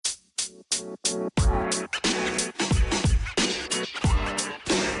Hey,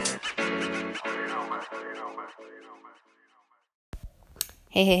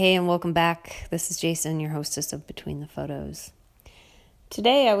 and welcome back. This is Jason, your hostess of Between the Photos.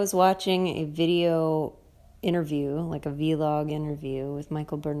 Today I was watching a video interview, like a vlog interview with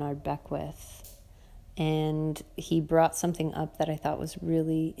Michael Bernard Beckwith, and he brought something up that I thought was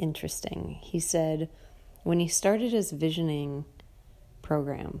really interesting. He said when he started his visioning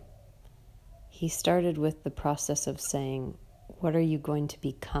program, he started with the process of saying, what are you going to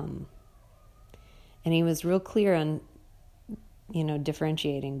become? And he was real clear on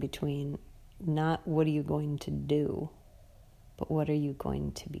differentiating between not what are you going to do, but what are you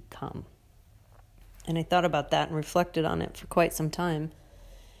going to become? And I thought about that and reflected on it for quite some time.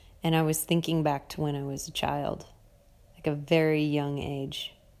 And I was thinking back to when I was a child, like a very young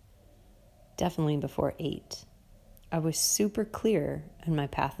age, definitely before 8. I was super clear in my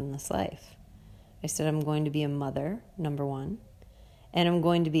path in this life. I said, I'm going to be a mother, number 1, and I'm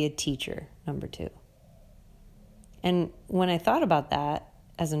going to be a teacher, number 2. And when I thought about that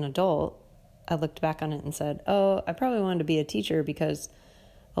as an adult, I looked back on it and said, I probably wanted to be a teacher because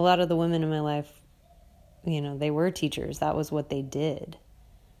a lot of the women in my life, they were teachers. That was what they did.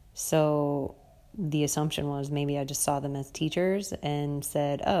 So the assumption was maybe I just saw them as teachers and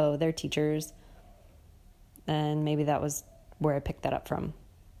said, they're teachers. And maybe that was where I picked that up from.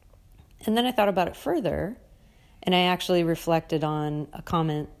 And then I thought about it further. And I actually reflected on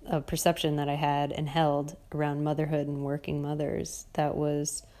a perception that I had and held around motherhood and working mothers that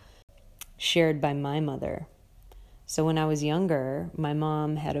was shared by my mother. So when I was younger, my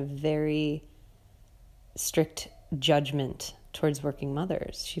mom had a very strict judgment towards working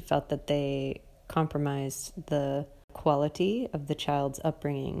mothers. She felt that they compromised the quality of the child's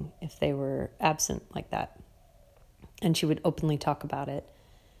upbringing if they were absent like that. And she would openly talk about it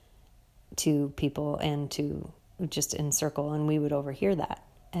to people and to just in circle, and we would overhear that.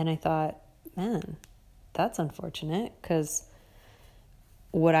 And I thought, man, that's unfortunate, because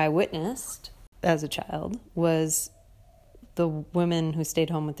what I witnessed as a child was the women who stayed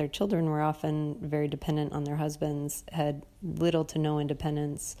home with their children were often very dependent on their husbands, had little to no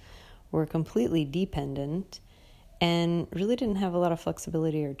independence, were completely dependent, and really didn't have a lot of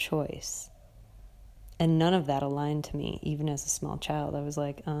flexibility or choice. And none of that aligned to me, even as a small child. I was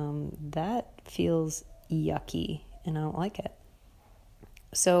like, that feels yucky, and I don't like it.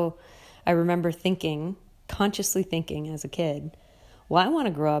 So I remember consciously thinking as a kid, well, I want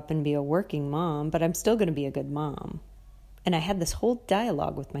to grow up and be a working mom, but I'm still going to be a good mom. And I had this whole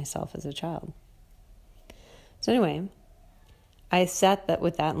dialogue with myself as a child. So anyway, I sat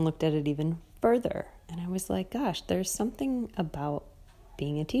with that and looked at it even further. And I was like, gosh, there's something about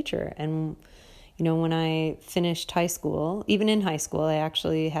being a teacher. And when I finished high school, even in high school, I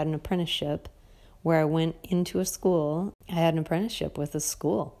actually had an apprenticeship where I went into a school. I had an apprenticeship with a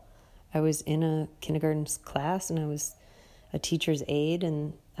school. I was in a kindergarten class, and I was a teacher's aide,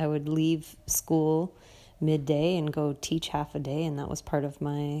 and I would leave school midday and go teach half a day, and that was part of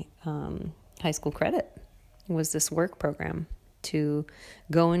my high school credit, was this work program to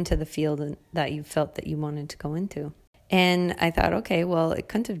go into the field that you felt that you wanted to go into. And I thought, okay, well, it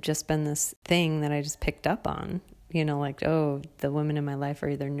couldn't have just been this thing that I just picked up on, the women in my life are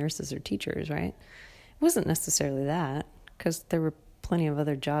either nurses or teachers, right? It wasn't necessarily that, because there were plenty of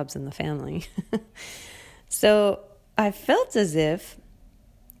other jobs in the family. So I felt as if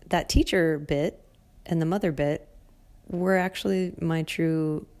that teacher bit and the mother bit were actually my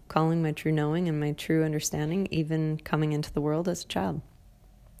true calling, my true knowing, and my true understanding, even coming into the world as a child.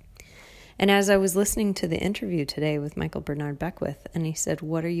 And as I was listening to the interview today with Michael Bernard Beckwith, and he said,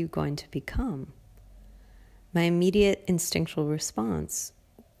 what are you going to become? My immediate instinctual response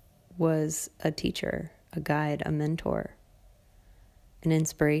was a teacher, a guide, a mentor, an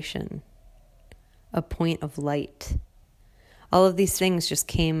inspiration, a point of light. All of these things just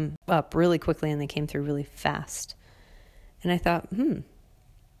came up really quickly, and they came through really fast. And I thought,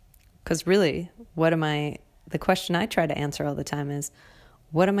 because really, the question I try to answer all the time is,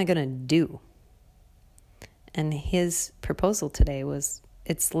 what am I going to do? And his proposal today was,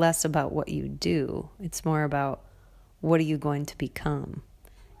 it's less about what you do. It's more about what are you going to become?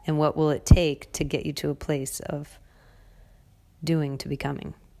 And what will it take to get you to a place of doing to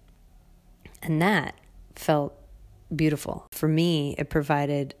becoming? And that felt beautiful. For me, it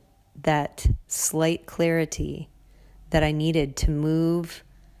provided that slight clarity that I needed to move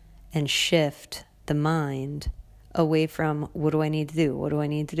and shift the mind away from what do I need to do? What do I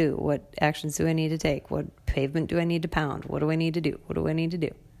need to do? What actions do I need to take? What pavement do I need to pound? What do I need to do? What do I need to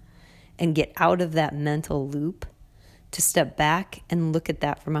do? And get out of that mental loop to step back and look at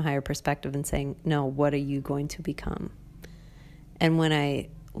that from a higher perspective and saying, no, what are you going to become? And when I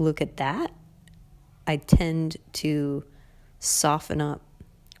look at that, I tend to soften up,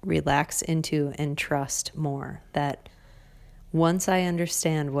 relax into, and trust more that once I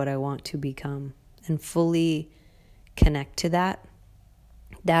understand what I want to become and fully connect to that,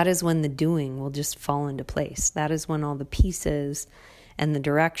 that is when the doing will just fall into place. That is when all the pieces and the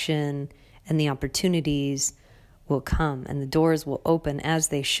direction and the opportunities will come and the doors will open as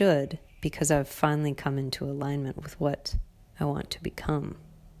they should, because I've finally come into alignment with what I want to become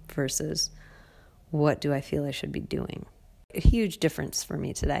versus what do I feel I should be doing. A huge difference for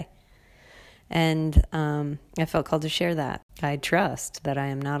me today. And I felt called to share that. I trust that I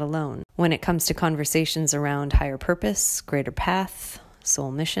am not alone. When it comes to conversations around higher purpose, greater path,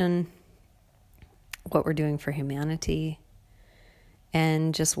 soul mission, what we're doing for humanity,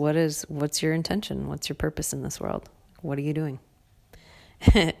 and just what's your intention? What's your purpose in this world? What are you doing?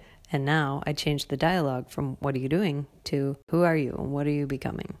 And now I changed the dialogue from what are you doing to who are you and what are you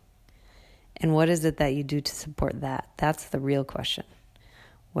becoming? And what is it that you do to support that? That's the real question.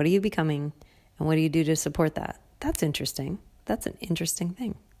 What are you becoming and what do you do to support that? That's interesting. That's an interesting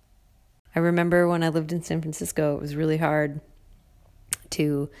thing. I remember when I lived in San Francisco, it was really hard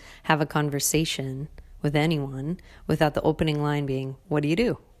to have a conversation with anyone without the opening line being, what do you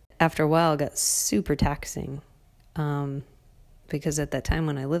do? After a while, it got super taxing because at that time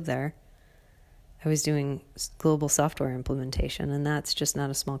when I lived there, I was doing global software implementation, and that's just not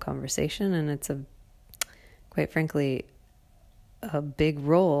a small conversation, and it's quite frankly, a big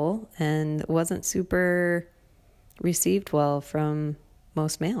role, and wasn't super received well from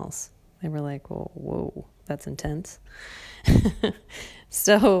most males. They were like, well, whoa, that's intense.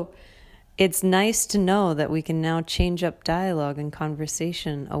 So it's nice to know that we can now change up dialogue and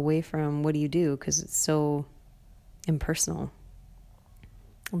conversation away from what do you do, because it's so impersonal.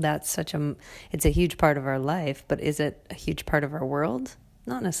 It's a huge part of our life, but is it a huge part of our world?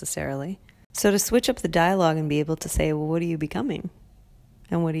 Not necessarily. So to switch up the dialogue and be able to say, well, what are you becoming?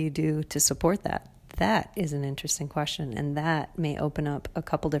 And what do you do to support that? That is an interesting question. And that may open up a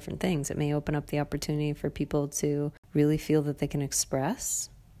couple different things. It may open up the opportunity for people to really feel that they can express.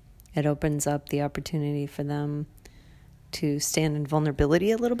 It opens up the opportunity for them to stand in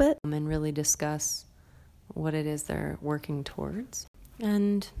vulnerability a little bit and really discuss what it is they're working towards.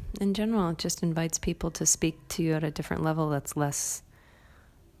 And in general, it just invites people to speak to you at a different level that's less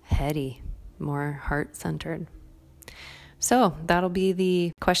heady, more heart-centered. So that'll be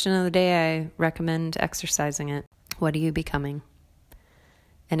the question of the day. I recommend exercising it. What are you becoming?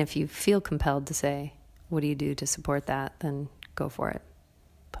 And if you feel compelled to say, what do you do to support that, then go for it.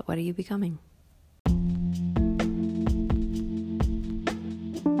 But what are you becoming?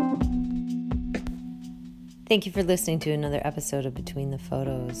 Thank you for listening to another episode of Between the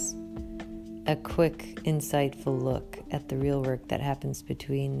Photos. A quick, insightful look at the real work that happens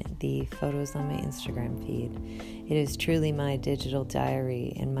between the photos on my Instagram feed. It is truly my digital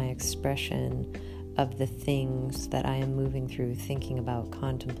diary and my expression of the things that I am moving through, thinking about,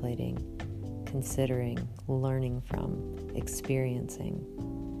 contemplating, considering, learning from, experiencing.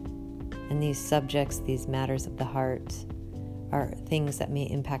 And these subjects, these matters of the heart, are things that may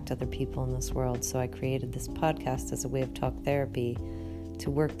impact other people in this world. So I created this podcast as a way of talk therapy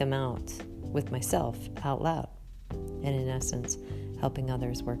to work them out with myself out loud. And in essence, helping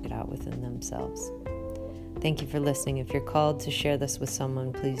others work it out within themselves. Thank you for listening. If you're called to share this with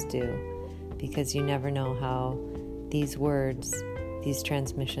someone, please do. Because you never know how these words, these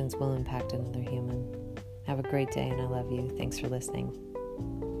transmissions will impact another human. Have a great day and I love you. Thanks for listening.